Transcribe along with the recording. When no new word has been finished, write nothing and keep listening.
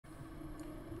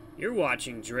You're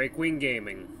watching Drakewing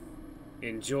Gaming.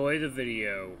 Enjoy the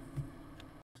video.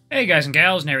 Hey guys and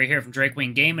gals, Nary here from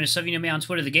Drakewing Gaming. As some of you know me on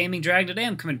Twitter, The Gaming Drag. Today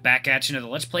I'm coming back at you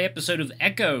another Let's Play episode of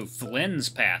Echo, Flynn's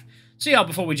Path. So y'all,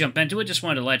 before we jump into it, just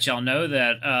wanted to let y'all know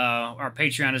that our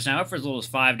Patreon is now up for as little as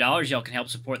 $5. Y'all can help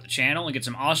support the channel and get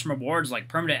some awesome rewards like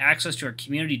permanent access to our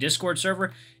community Discord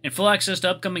server and full access to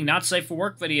upcoming Not Safe for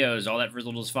Work videos. All that for as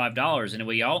little as $5.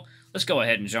 Anyway, y'all, let's go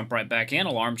ahead and jump right back in.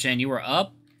 Alarm chain, you are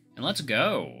up, and let's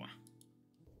go.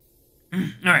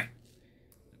 Alright.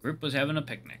 The group was having a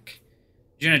picnic.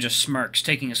 Jenna just smirks,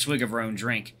 taking a swig of her own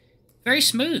drink. Very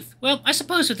smooth. Well, I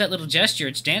suppose with that little gesture,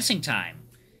 it's dancing time.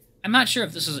 I'm not sure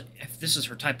if this is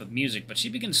her type of music, but she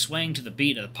begins swaying to the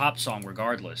beat of the pop song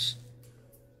regardless.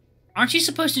 Aren't you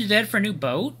supposed to do that for a new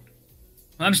boat?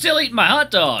 I'm still eating my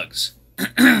hot dogs!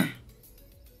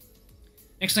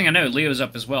 Next thing I know, Leo's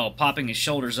up as well, popping his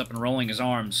shoulders up and rolling his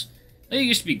arms. Leo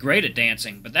used to be great at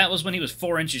dancing, but that was when he was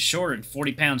 4 inches shorter and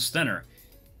 40 pounds thinner.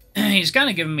 He's kind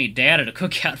of giving me dad at a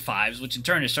cookout vibes, which in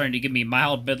turn is starting to give me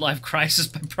mild midlife crisis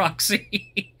by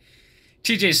proxy.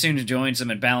 TJ soon joins him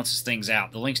and balances things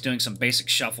out. The Link's doing some basic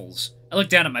shuffles. I look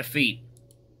down at my feet.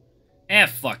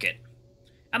 Fuck it.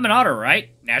 I'm an otter, right?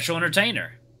 Natural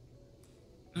entertainer.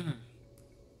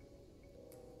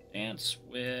 Dance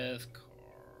with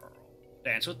Carl.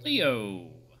 Dance with Leo.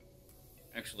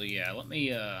 Actually, yeah, let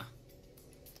me,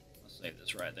 let's save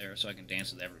this right there so I can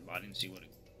dance with everybody and see what it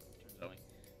turns out like.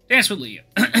 Dance with Leo.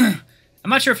 I'm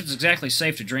not sure if it's exactly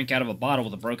safe to drink out of a bottle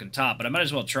with a broken top, but I might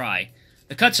as well try.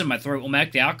 The cuts in my throat will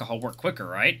make the alcohol work quicker,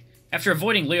 right? After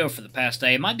avoiding Leo for the past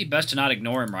day, it might be best to not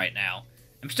ignore him right now.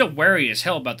 I'm still wary as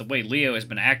hell about the way Leo has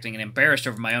been acting and embarrassed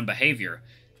over my own behavior.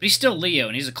 But he's still Leo,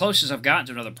 and he's the closest I've gotten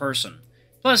to another person.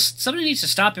 Plus, somebody needs to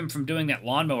stop him from doing that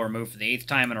lawnmower move for the 8th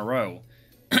time in a row.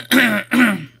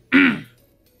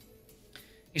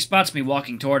 He spots me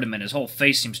walking toward him, and his whole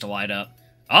face seems to light up.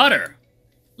 Otter!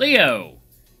 Leo!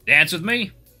 Dance with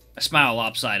me? I smile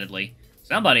lopsidedly.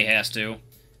 Somebody has to.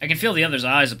 I can feel the other's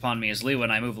eyes upon me as Leo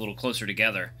and I move a little closer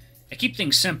together. I keep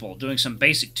things simple, doing some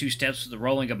basic 2-steps with the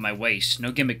rolling of my waist,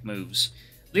 no gimmick moves.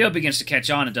 Leo begins to catch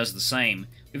on and does the same.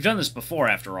 We've done this before,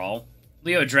 after all.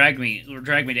 Leo dragged me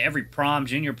to every prom,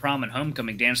 junior prom, and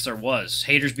homecoming dance there was.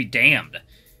 Haters be damned.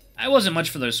 I wasn't much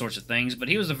for those sorts of things, but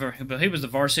he was the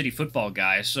varsity football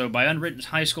guy, so by unwritten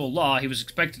high school law, he was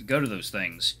expected to go to those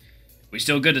things. We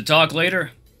still good to talk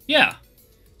later? Yeah.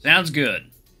 Sounds good.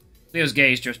 Leo's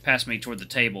gaze drifts past me toward the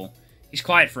table. He's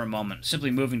quiet for a moment, simply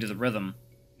moving to the rhythm.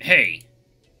 Hey.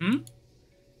 Do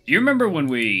you remember when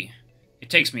we... It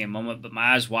takes me a moment, but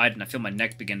my eyes widen and I feel my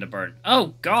neck begin to burn.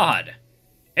 Oh, God!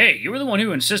 Hey, you were the one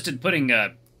who insisted putting,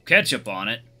 ketchup on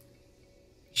it.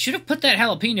 You should have put that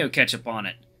jalapeno ketchup on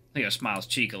it. Leo smiles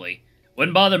cheekily.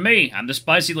 Wouldn't bother me. I'm the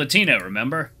spicy Latino,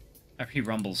 remember? He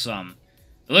rumbles some.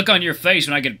 The look on your face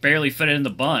when I could barely fit it in the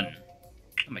bun.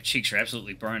 Oh, my cheeks are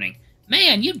absolutely burning.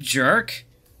 Man, you jerk!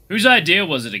 Whose idea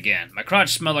was it again? My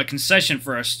crotch smelled like a concession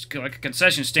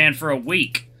stand for a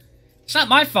week. It's not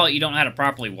my fault you don't know how to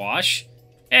properly wash.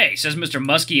 Hey, says Mr.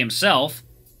 Muskie himself.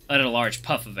 Let out a large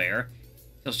puff of air.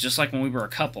 Feels just like when we were a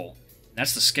couple. And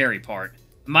that's the scary part.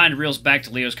 My mind reels back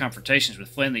to Leo's confrontations with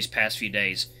Flynn these past few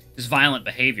days. His violent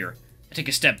behavior. I take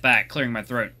a step back, clearing my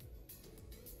throat.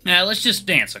 Now, let's just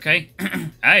dance, okay?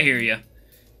 I hear you.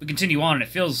 We continue on and it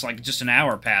feels like just an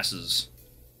hour passes.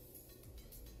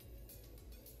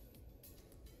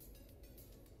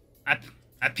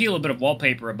 I peel a bit of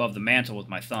wallpaper above the mantel with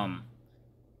my thumb.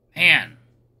 Man,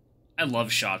 I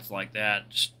love shots like that.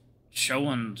 Just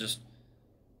showing just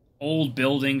old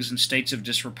buildings in states of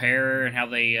disrepair and how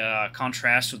they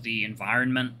contrast with the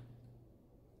environment.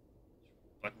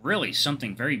 Like, really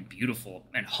something very beautiful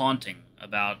and haunting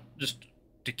about just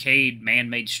decayed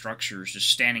man-made structures just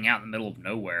standing out in the middle of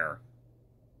nowhere.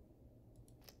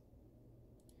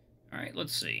 Alright,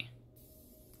 let's see.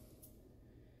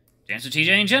 Dance with TJ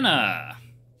and Jenna!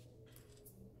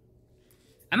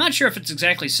 I'm not sure if it's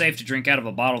exactly safe to drink out of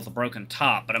a bottle with a broken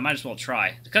top, but I might as well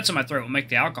try. The cuts in my throat will make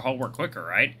the alcohol work quicker,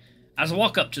 right? As I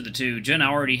walk up to the two, Jenna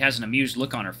already has an amused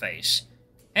look on her face.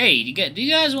 Hey, do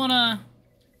you guys wanna...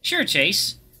 Sure,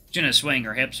 Chase. Jenna's swaying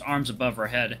her hips, arms above her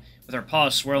head, with her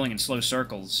paws swirling in slow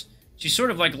circles. She's sort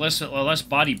of like a less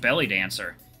body belly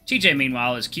dancer. TJ,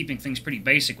 meanwhile, is keeping things pretty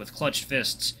basic with clutched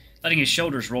fists, letting his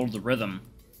shoulders roll to the rhythm.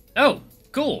 Oh,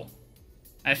 cool.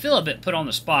 I feel a bit put on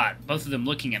the spot, both of them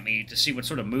looking at me to see what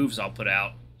sort of moves I'll put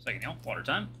out. Second, water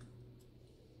time.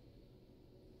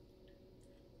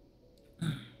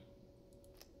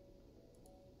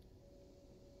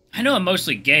 I know I'm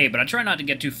mostly gay, but I try not to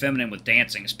get too feminine with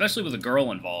dancing, especially with a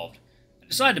girl involved. I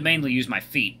decide to mainly use my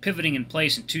feet, pivoting in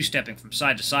place and two-stepping from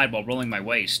side to side while rolling my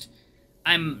waist.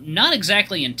 I'm not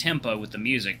exactly in tempo with the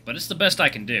music, but it's the best I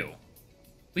can do.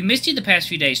 We missed you the past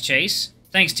few days, Chase.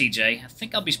 Thanks, TJ. I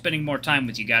think I'll be spending more time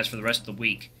with you guys for the rest of the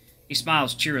week. He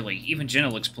smiles cheerily. Even Jenna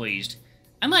looks pleased.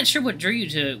 I'm not sure what drew you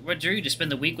to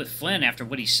spend the week with Flynn after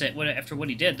what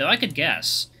he did, though I could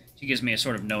guess. She gives me a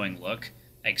sort of knowing look.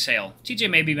 I exhale. TJ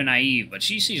may be naive, but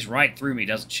she sees right through me,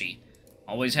 doesn't she?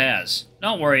 Always has.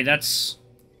 Don't worry, that's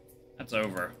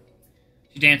over.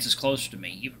 She dances closer to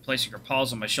me, even placing her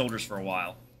paws on my shoulders for a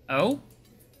while. Oh?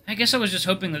 I guess I was just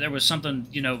hoping that there was something,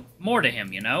 more to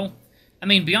him, I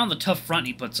mean, beyond the tough front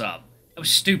he puts up. That was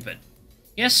stupid.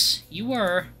 Yes, you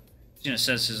were. Jenna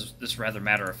says this rather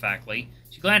matter-of-factly.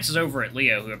 She glances over at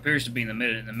Leo, who appears to be in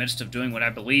the midst of doing what I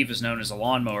believe is known as a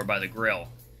lawnmower by the grill.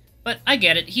 But I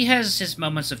get it, he has his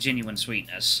moments of genuine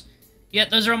sweetness. Yet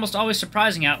those are almost always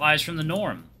surprising outliers from the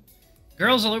norm.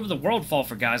 Girls all over the world fall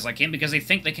for guys like him because they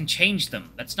think they can change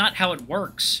them. That's not how it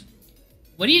works.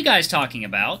 What are you guys talking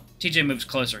about? TJ moves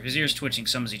closer, his ears twitching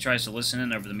some as he tries to listen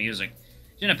in over the music.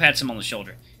 Jenna pats him on the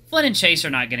shoulder. Flynn and Chase are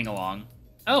not getting along.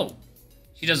 Oh.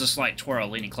 She does a slight twirl,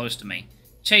 leaning close to me.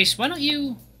 Chase, why don't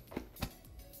you...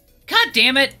 God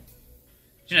damn it!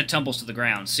 Jenna tumbles to the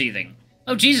ground, seething.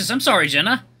 Oh, Jesus, I'm sorry,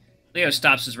 Jenna. Leo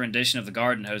stops his rendition of the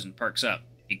garden hose and perks up.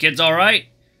 You kids all right?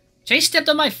 Chase stepped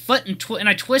on my foot and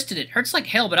I twisted it. Hurts like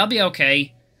hell, but I'll be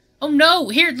okay. Oh, no!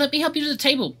 Here, let me help you to the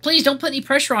table. Please don't put any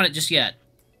pressure on it just yet.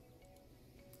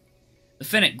 The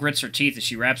Finnick grits her teeth as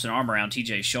she wraps an arm around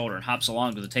TJ's shoulder and hops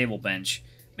along to the table bench.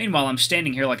 Meanwhile, I'm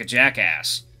standing here like a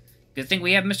jackass. Good thing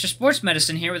we have Mr. Sports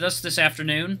Medicine here with us this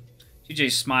afternoon.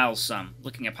 TJ smiles some,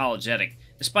 looking apologetic,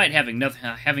 despite having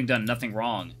done nothing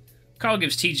wrong. Carl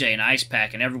gives TJ an ice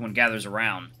pack and everyone gathers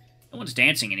around. No one's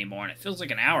dancing anymore, and it feels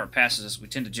like an hour passes as we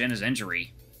tend to Jenna's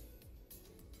injury.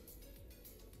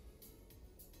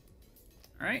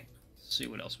 Alright, let's see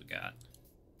what else we got.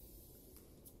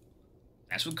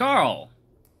 That's with Carl.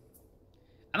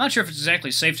 I'm not sure if it's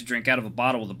exactly safe to drink out of a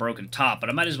bottle with a broken top, but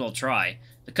I might as well try.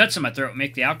 The cuts in my throat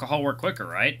make the alcohol work quicker,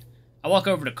 right? I walk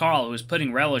over to Carl, who is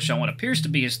putting relish on what appears to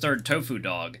be his third tofu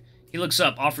dog. He looks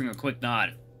up, offering a quick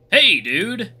nod. Hey,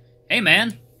 dude! Hey,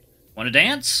 man! Want to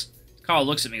dance? Carl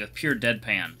looks at me with pure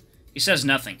deadpan. He says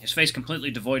nothing, his face completely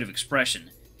devoid of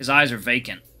expression. His eyes are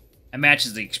vacant. I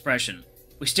matches the expression.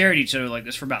 We stare at each other like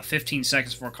this for about 15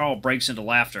 seconds before Carl breaks into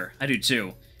laughter. I do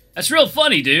too. That's real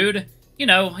funny, dude! You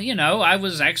know, I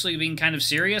was actually being kind of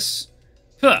serious.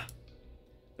 Huh!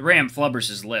 The ram flubbers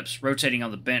his lips, rotating on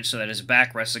the bench so that his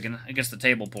back rests against the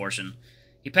table portion.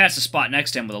 He pats the spot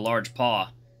next to him with a large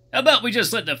paw. How about we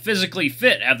just let the physically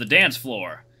fit have the dance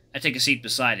floor? I take a seat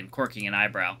beside him, quirking an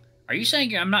eyebrow. Are you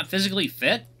saying I'm not physically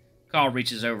fit? Carl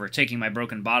reaches over, taking my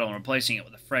broken bottle and replacing it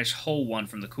with a fresh, whole one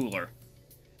from the cooler.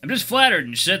 I'm just flattered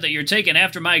and said that you're taking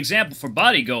after my example for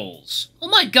body goals. Oh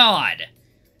my god!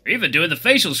 You're even doing the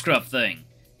facial scruff thing.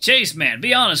 Chase, man,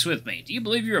 be honest with me. Do you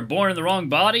believe you were born in the wrong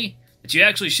body? That you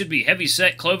actually should be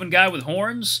heavy-set, cloven guy with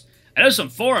horns? I know some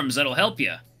forums that'll help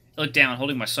you. I look down,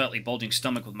 holding my slightly bulging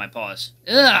stomach with my paws.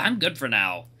 Ugh, I'm good for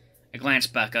now. I glance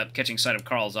back up, catching sight of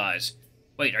Carl's eyes.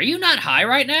 Wait, are you not high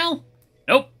right now?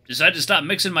 Nope, decided to stop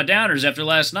mixing my downers after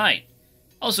last night.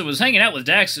 Also, was hanging out with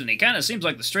Daxton, and he kinda seems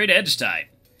like the straight-edge type.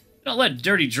 Don't let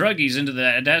dirty druggies into the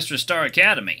Adastra Star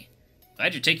Academy.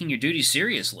 Glad you're taking your duties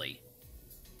seriously.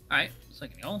 Alright,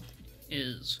 second y'all.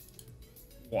 Is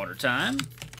water time.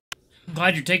 I'm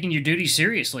glad you're taking your duties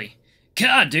seriously.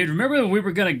 God, dude, remember when we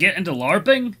were gonna get into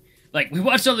LARPing? Like, we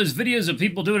watched all those videos of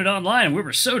people doing it online, and we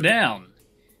were so down.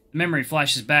 The memory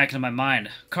flashes back into my mind.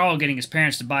 Carl getting his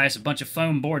parents to buy us a bunch of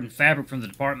foam board and fabric from the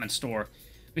department store.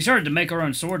 We started to make our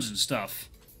own swords and stuff.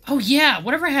 Oh yeah,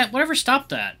 whatever stopped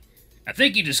that? I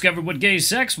think you discovered what gay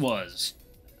sex was.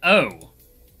 Oh.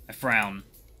 I frown.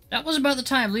 That was about the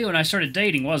time Leo and I started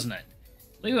dating, wasn't it?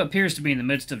 Leo appears to be in the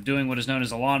midst of doing what is known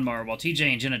as a lawnmower, while TJ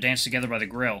and Jenna dance together by the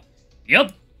grill.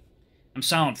 Yup. I'm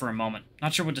silent for a moment,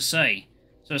 not sure what to say.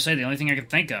 So I say the only thing I can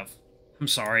think of. I'm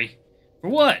sorry. For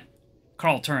what?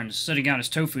 Carl turns, sitting down his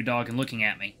tofu dog and looking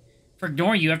at me. For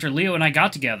ignoring you after Leo and I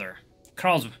got together.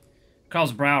 Carl's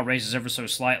brow raises ever so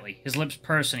slightly. His lips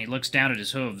purse and he looks down at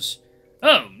his hooves.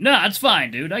 Oh, nah, it's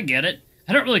fine, dude. I get it.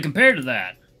 I don't really compare to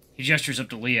that. He gestures up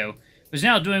to Leo, who's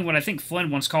now doing what I think Flynn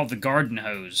once called the garden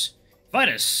hose.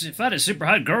 If I had a super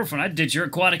hot girlfriend, I'd ditch your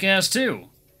aquatic ass too.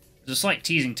 There's a slight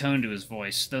teasing tone to his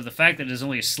voice, though the fact that it is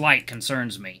only a slight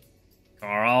concerns me.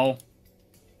 Carl.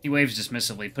 He waves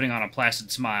dismissively, putting on a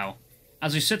placid smile.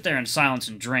 As we sit there in silence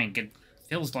and drink, it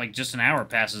feels like just an hour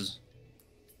passes.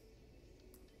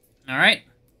 Alright,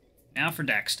 now for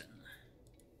Daxton.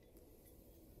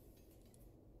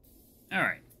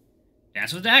 Alright,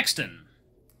 dance with Daxton.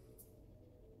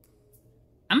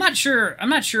 I'm not sure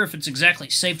if it's exactly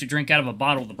safe to drink out of a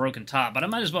bottle with a broken top, but I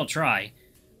might as well try.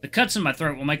 The cuts in my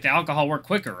throat will make the alcohol work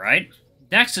quicker, right?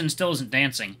 Daxton still isn't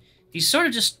dancing. He's sort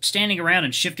of just standing around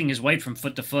and shifting his weight from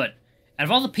foot to foot. Out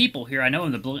of all the people here, I know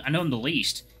him the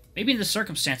least. Maybe in this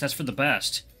circumstance, that's for the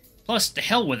best. Plus, to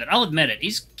hell with it, I'll admit it.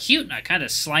 He's cute in a kind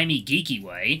of slimy, geeky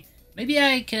way. Maybe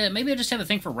I just have a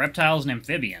thing for reptiles and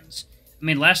amphibians. I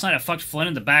mean, last night I fucked Flynn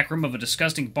in the back room of a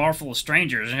disgusting bar full of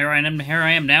strangers, and here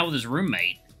I am now with his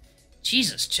roommate.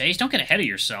 Jesus, Chase, don't get ahead of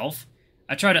yourself.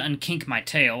 I try to unkink my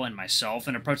tail and myself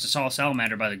and approach the tall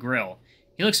salamander by the grill.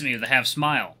 He looks at me with a half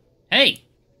smile. Hey!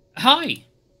 Hi!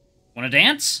 Want to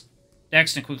dance?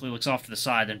 Daxton quickly looks off to the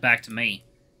side, then back to me.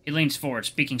 He leans forward,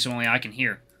 speaking so only I can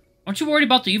hear. Aren't you worried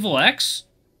about the evil ex?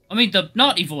 I mean, the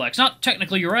not evil ex, not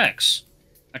technically your ex.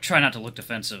 I try not to look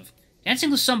defensive.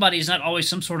 Dancing with somebody is not always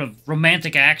some sort of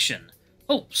romantic action.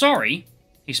 Oh, sorry.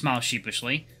 He smiles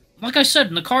sheepishly. Like I said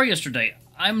in the car yesterday,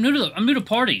 I'm new to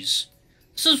parties.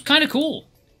 This is kind of cool.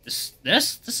 This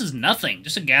is nothing.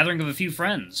 Just a gathering of a few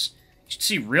friends. You should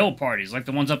see real parties like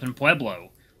the ones up in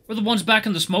Pueblo. Or the ones back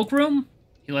in the smoke room.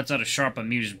 He lets out a sharp,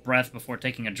 amused breath before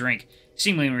taking a drink,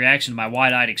 seemingly in reaction to my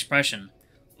wide-eyed expression.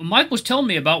 Well, Mike was telling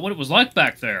me about what it was like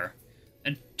back there.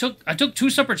 I took 2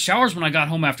 separate showers when I got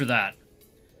home after that.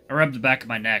 I rubbed the back of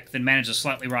my neck, then managed a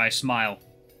slightly wry smile.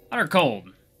 Hot or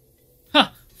cold? Huh,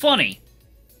 funny.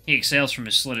 He exhales from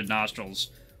his slitted nostrils.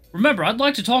 Remember, I'd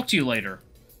like to talk to you later.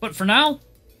 But for now,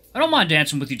 I don't mind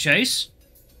dancing with you, Chase.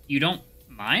 You don't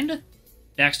mind?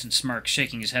 Daxton smirks,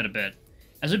 shaking his head a bit.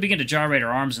 As we begin to gyrate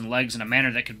our arms and legs in a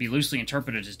manner that could be loosely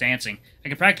interpreted as dancing, I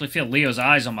can practically feel Leo's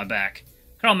eyes on my back.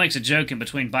 Carl makes a joke in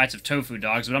between bites of tofu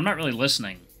dogs, but I'm not really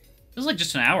listening. Feels like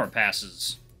just an hour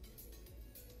passes.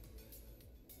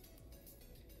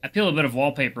 I peel a bit of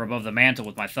wallpaper above the mantel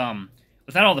with my thumb.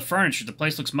 Without all the furniture, the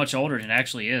place looks much older than it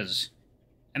actually is.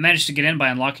 I managed to get in by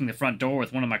unlocking the front door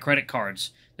with one of my credit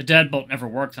cards. The deadbolt never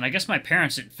worked, and I guess my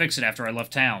parents didn't fix it after I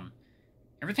left town.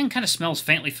 Everything kind of smells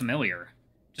faintly familiar.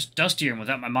 Just dustier and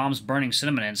without my mom's burning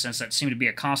cinnamon incense that seemed to be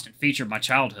a constant feature of my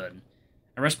childhood.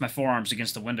 I rest my forearms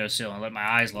against the windowsill and let my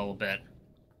eyes lull a bit.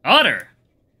 Otter!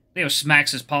 Leo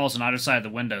smacks his paws on either side of the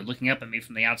window, looking up at me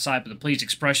from the outside with a pleased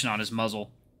expression on his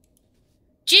muzzle.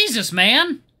 Jesus,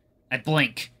 man! I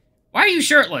blink. Why are you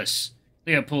shirtless?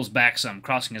 Leo pulls back some,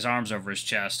 crossing his arms over his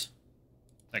chest.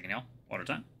 Thank you, Neil. Water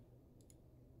time.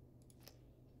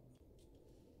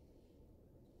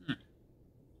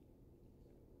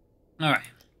 Alright.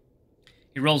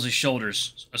 He rolls his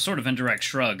shoulders, a sort of indirect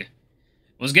shrug. It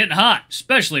was getting hot,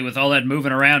 especially with all that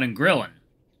moving around and grilling.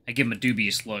 I give him a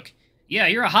dubious look. Yeah,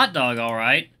 you're a hot dog, all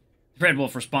right. Red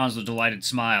Wolf responds with a delighted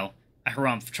smile. I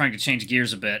harumph, trying to change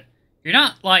gears a bit. You're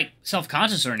not, like,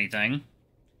 self-conscious or anything.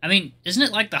 I mean, isn't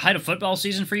it like the height of football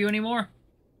season for you anymore?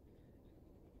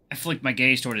 I flick my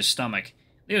gaze toward his stomach.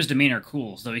 Leo's demeanor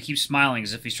cools, though he keeps smiling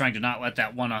as if he's trying to not let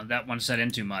that one set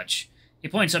in too much. He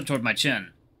points up toward my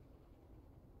chin.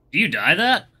 Do you dye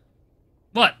that?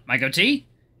 What, my goatee?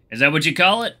 Is that what you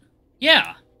call it?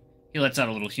 Yeah. He lets out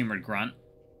a little humored grunt.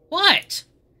 What?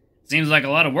 Seems like a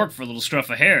lot of work for a little scruff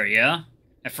of hair, yeah?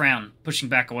 I frown, pushing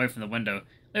back away from the window.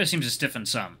 Leo seems to stiffen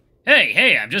some.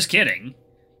 Hey, I'm just kidding.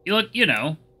 You look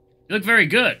very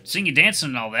good. Seeing you dancing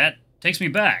and all that takes me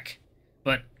back.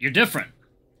 But you're different.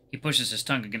 He pushes his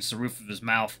tongue against the roof of his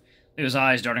mouth, Leo's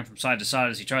eyes darting from side to side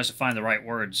as he tries to find the right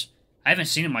words. I haven't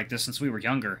seen him like this since we were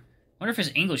younger. I wonder if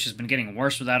his English has been getting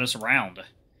worse without us around.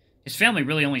 His family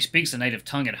really only speaks the native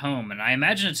tongue at home, and I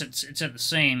imagine it's the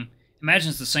same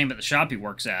at the shop he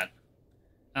works at.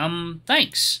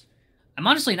 Thanks. I'm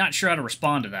honestly not sure how to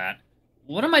respond to that.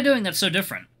 What am I doing that's so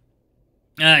different?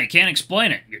 I can't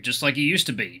explain it. You're just like you used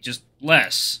to be, just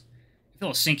less. I feel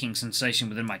a sinking sensation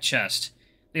within my chest.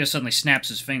 Leo suddenly snaps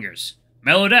his fingers.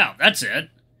 Mellowed out, that's it.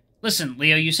 Listen,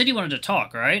 Leo, you said you wanted to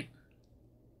talk, right?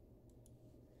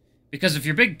 Because if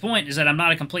your big point is that I'm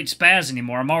not a complete spaz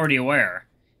anymore, I'm already aware.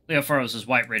 Leo furrows his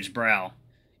white-ridged brow.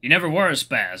 You never were a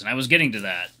spaz, and I was getting to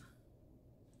that.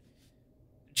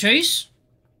 Chase?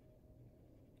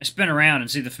 I spin around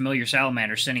and see the familiar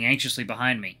salamander standing anxiously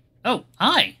behind me. Oh,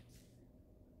 hi.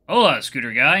 Hola,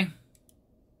 scooter guy.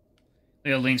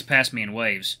 Leo leans past me and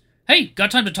waves. Hey,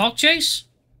 got time to talk, Chase?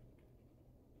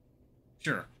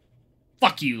 Sure.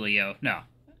 Fuck you, Leo. No.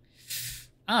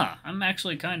 I'm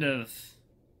actually kind of...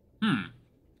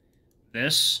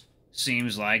 This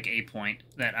seems like a point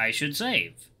that I should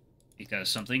save. Because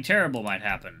something terrible might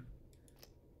happen.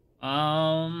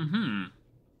 We'll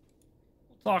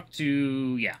talk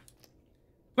to... yeah.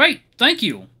 Great, thank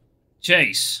you.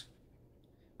 Chase.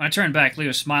 When I turn back,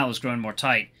 Leo's smile is growing more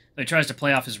tight, though he tries to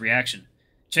play off his reaction.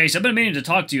 Chase, I've been meaning to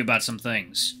talk to you about some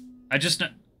things.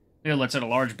 Leo lets out a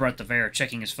large breath of air,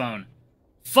 checking his phone.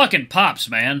 Fucking Pops,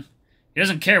 man. He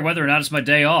doesn't care whether or not it's my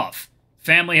day off.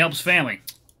 Family helps family.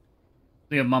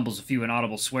 Leo mumbles a few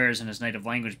inaudible swears in his native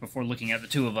language before looking at the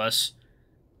two of us.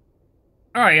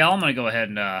 Alright, y'all, I'm gonna go ahead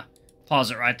and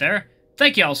pause it right there.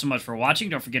 Thank you all so much for watching.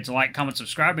 Don't forget to like, comment,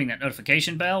 subscribe, ring that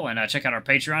notification bell, and check out our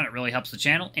Patreon. It really helps the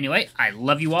channel. Anyway, I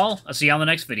love you all. I'll see you on the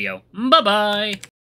next video. Bye-bye!